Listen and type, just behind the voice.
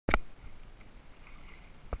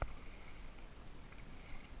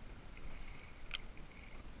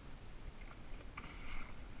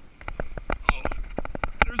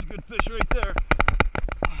right there.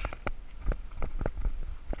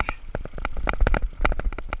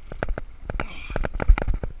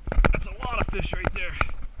 That's a lot of fish right there.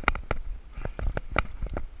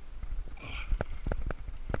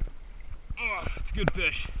 Oh, it's a good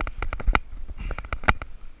fish.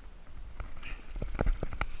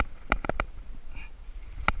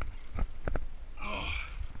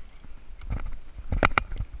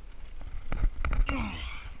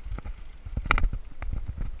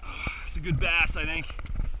 It's a good bass, I think.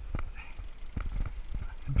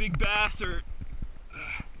 A big bass or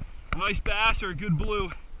a nice bass or a good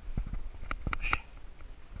blue.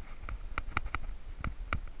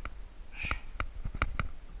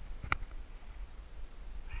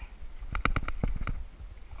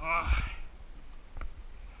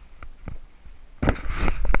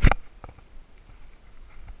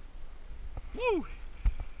 Woo!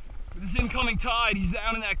 With this incoming tide, he's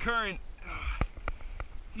down in that current.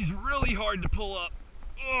 He's really hard to pull up.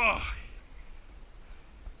 Ugh.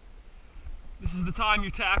 This is the time your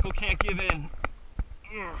tackle can't give in.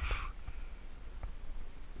 Ugh.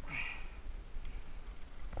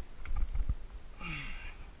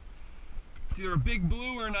 It's either a big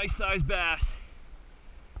blue or a nice sized bass.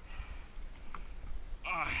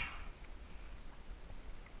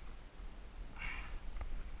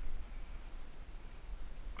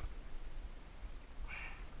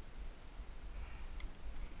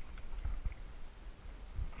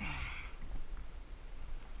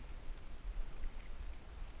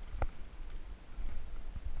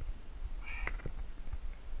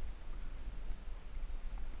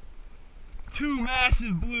 Two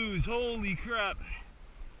massive blues, holy crap.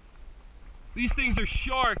 These things are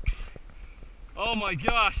sharks. Oh my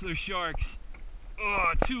gosh, they're sharks.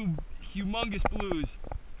 Oh, two humongous blues.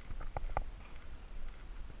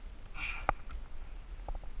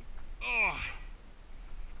 Oh.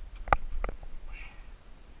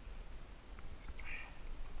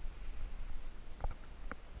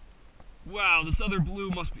 Wow, this other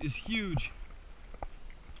blue is huge.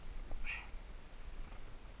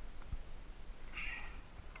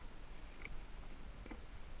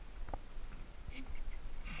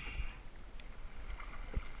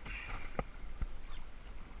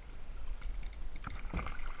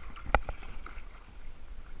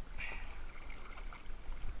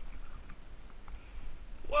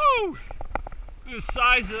 Woo! Look at the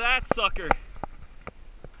size of that sucker.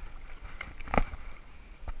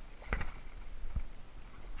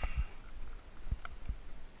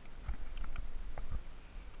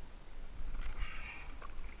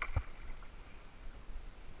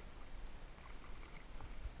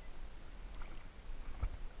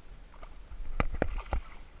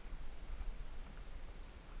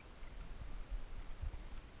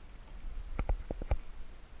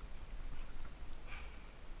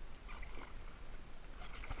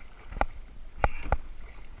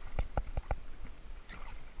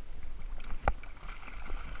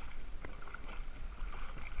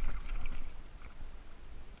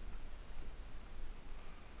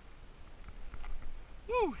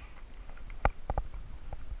 Woo!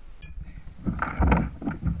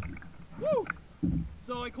 Woo!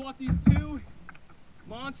 So I caught these two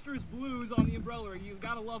monstrous blues on the umbrella rig. You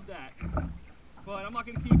gotta love that. But I'm not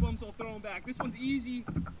gonna keep them, so I'll throw them back. This one's easy,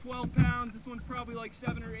 12 pounds. This one's probably like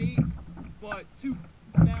 7 or 8, but two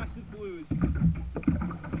massive blues.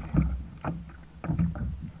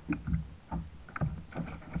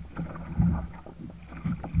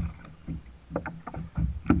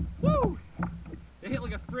 Woo! They hit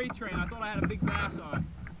like a freight train. I thought I had a big bass on.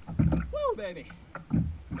 Woo, baby!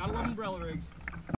 Gotta love umbrella rigs.